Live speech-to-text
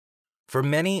For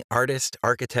many artists,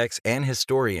 architects, and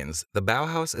historians, the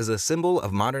Bauhaus is a symbol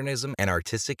of modernism and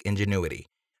artistic ingenuity.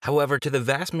 However, to the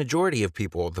vast majority of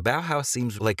people, the Bauhaus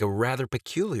seems like a rather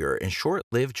peculiar and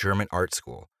short-lived German art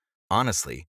school.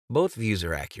 Honestly, both views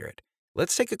are accurate.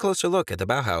 Let's take a closer look at the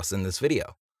Bauhaus in this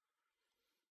video.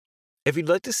 If you'd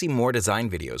like to see more design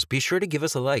videos, be sure to give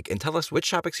us a like and tell us which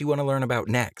topics you want to learn about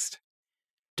next.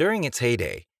 During its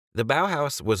heyday, the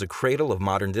Bauhaus was a cradle of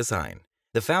modern design.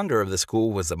 The founder of the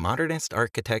school was the modernist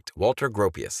architect Walter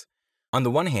Gropius. On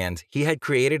the one hand, he had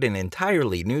created an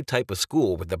entirely new type of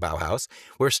school with the Bauhaus,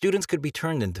 where students could be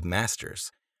turned into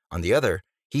masters. On the other,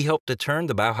 he helped to turn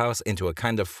the Bauhaus into a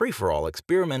kind of free-for-all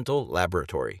experimental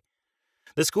laboratory.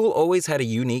 The school always had a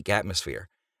unique atmosphere.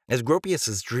 As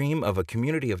Gropius's dream of a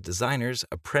community of designers,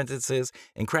 apprentices,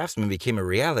 and craftsmen became a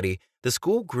reality, the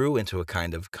school grew into a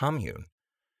kind of commune.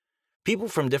 People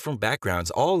from different backgrounds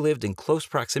all lived in close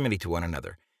proximity to one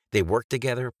another. They worked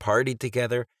together, partied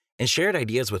together, and shared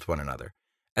ideas with one another.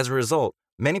 As a result,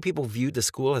 many people viewed the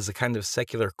school as a kind of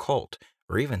secular cult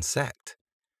or even sect.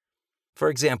 For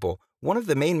example, one of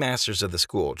the main masters of the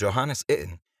school, Johannes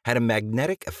Itten, had a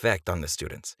magnetic effect on the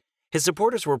students. His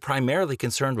supporters were primarily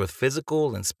concerned with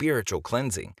physical and spiritual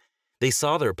cleansing. They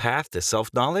saw their path to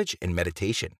self-knowledge and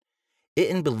meditation.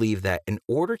 Itten believed that in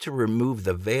order to remove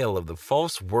the veil of the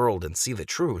false world and see the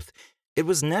truth, it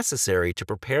was necessary to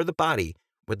prepare the body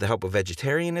with the help of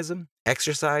vegetarianism,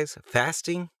 exercise,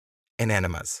 fasting, and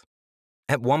enemas.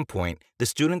 At one point, the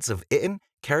students of Itten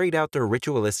carried out their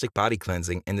ritualistic body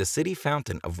cleansing in the city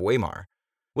fountain of Weimar,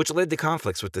 which led to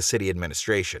conflicts with the city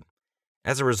administration.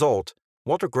 As a result,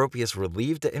 Walter Gropius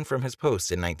relieved Itten from his post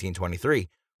in 1923,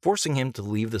 forcing him to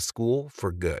leave the school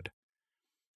for good.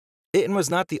 Itten was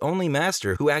not the only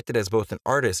master who acted as both an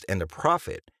artist and a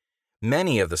prophet.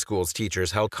 Many of the school's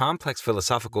teachers held complex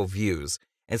philosophical views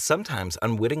and sometimes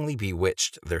unwittingly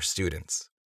bewitched their students.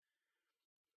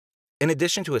 In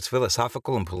addition to its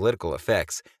philosophical and political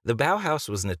effects, the Bauhaus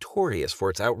was notorious for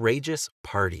its outrageous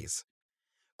parties.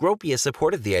 Gropius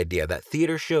supported the idea that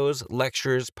theater shows,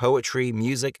 lectures, poetry,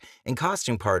 music, and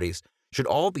costume parties should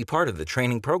all be part of the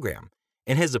training program.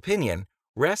 In his opinion,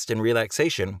 rest and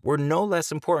relaxation were no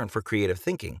less important for creative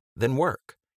thinking than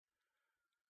work.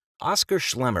 Oskar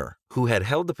Schlemmer, who had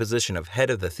held the position of head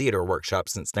of the theater workshop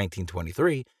since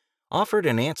 1923, offered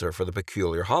an answer for the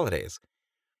peculiar holidays.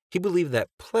 He believed that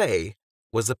play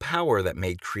was the power that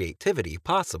made creativity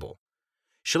possible.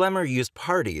 Schlemmer used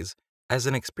parties as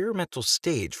an experimental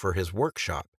stage for his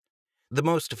workshop. The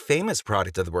most famous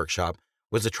product of the workshop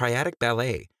was a triadic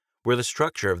ballet, where the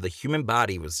structure of the human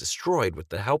body was destroyed with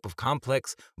the help of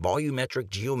complex, volumetric,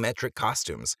 geometric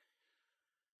costumes,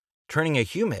 turning a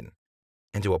human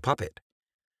into a puppet.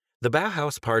 The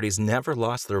Bauhaus parties never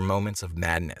lost their moments of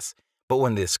madness, but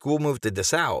when the school moved to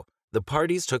Dessau, the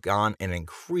parties took on an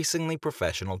increasingly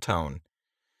professional tone.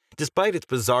 Despite its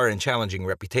bizarre and challenging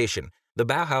reputation, the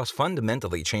Bauhaus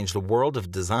fundamentally changed the world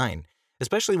of design,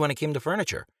 especially when it came to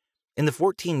furniture. In the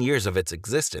 14 years of its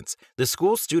existence, the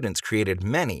school students created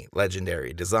many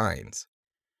legendary designs.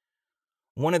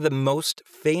 One of the most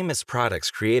famous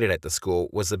products created at the school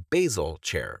was the Basel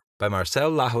chair by Marcel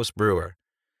Lachos Breuer.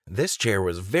 This chair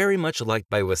was very much liked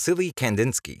by Wassily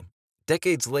Kandinsky.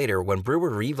 Decades later, when Breuer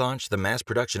relaunched the mass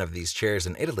production of these chairs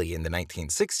in Italy in the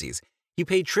 1960s, he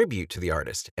paid tribute to the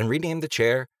artist and renamed the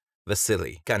chair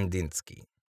Wassily Kandinsky.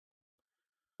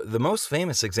 The most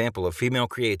famous example of female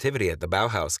creativity at the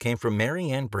Bauhaus came from Mary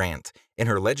Anne Brandt in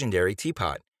her legendary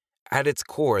teapot. At its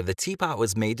core, the teapot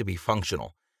was made to be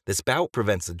functional. The spout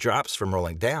prevents the drops from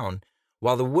rolling down,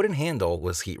 while the wooden handle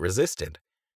was heat-resistant.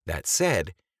 That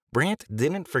said, Brandt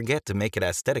didn't forget to make it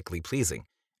aesthetically pleasing.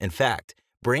 In fact,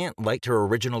 Brandt liked her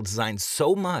original design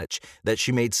so much that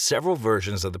she made several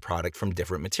versions of the product from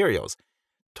different materials: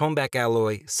 toneback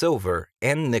alloy, silver,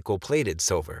 and nickel-plated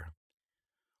silver.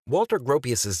 Walter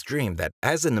Gropius's dream that,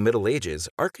 as in the Middle Ages,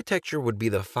 architecture would be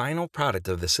the final product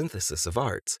of the synthesis of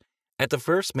arts. At the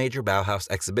first major Bauhaus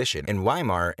exhibition in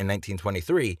Weimar in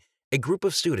 1923, a group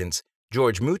of students,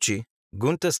 George Mucci,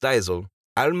 Gunther Steisel,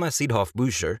 Alma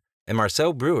Seedhoff-Buescher, and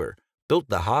Marcel Breuer, built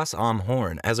the Haus am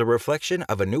Horn as a reflection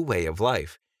of a new way of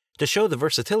life. To show the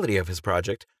versatility of his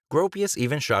project, Gropius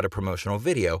even shot a promotional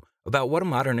video about what a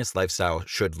modernist lifestyle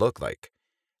should look like.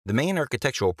 The main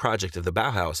architectural project of the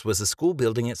Bauhaus was the school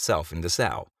building itself in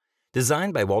Dessau,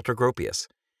 designed by Walter Gropius.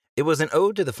 It was an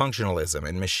ode to the functionalism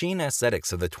and machine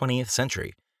aesthetics of the 20th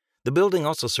century. The building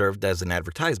also served as an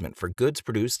advertisement for goods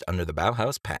produced under the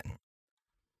Bauhaus patent.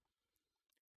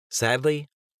 Sadly,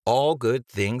 all good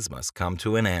things must come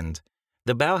to an end.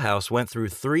 The Bauhaus went through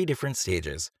 3 different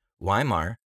stages: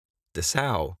 Weimar,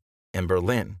 Dessau, and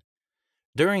Berlin.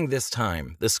 During this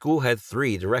time, the school had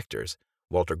three directors,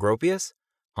 Walter Gropius,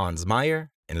 Hans Meyer,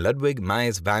 and Ludwig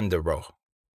Mies van der Rohe.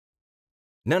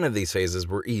 None of these phases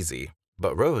were easy,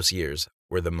 but Rohe's years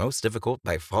were the most difficult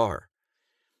by far.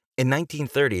 In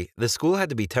 1930, the school had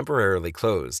to be temporarily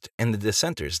closed, and the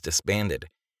dissenters disbanded.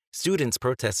 Students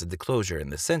protested the closure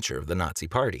and the censure of the Nazi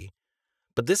Party.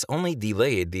 But this only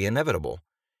delayed the inevitable.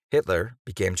 Hitler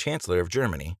became Chancellor of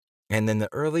Germany, and in the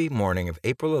early morning of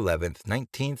April 11,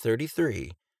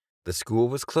 1933, the school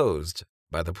was closed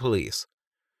by the police.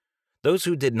 Those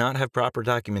who did not have proper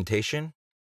documentation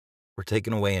were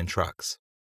taken away in trucks.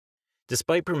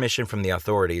 Despite permission from the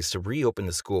authorities to reopen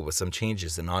the school with some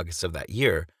changes in August of that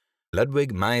year,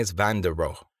 Ludwig Mies van der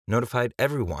Rohe notified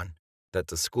everyone that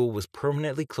the school was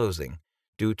permanently closing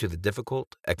due to the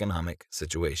difficult economic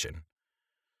situation.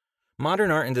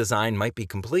 Modern art and design might be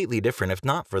completely different if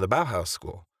not for the Bauhaus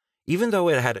School. Even though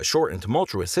it had a short and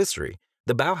tumultuous history,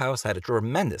 the Bauhaus had a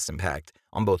tremendous impact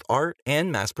on both art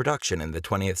and mass production in the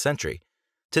 20th century.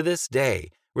 To this day,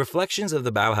 reflections of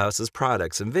the Bauhaus's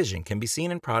products and vision can be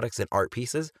seen in products and art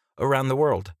pieces around the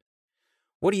world.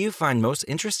 What do you find most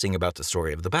interesting about the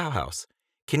story of the Bauhaus?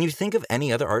 Can you think of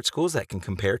any other art schools that can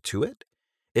compare to it?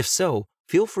 If so,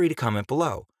 feel free to comment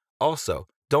below. Also,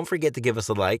 don't forget to give us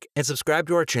a like and subscribe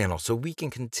to our channel so we can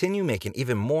continue making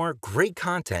even more great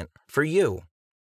content for you.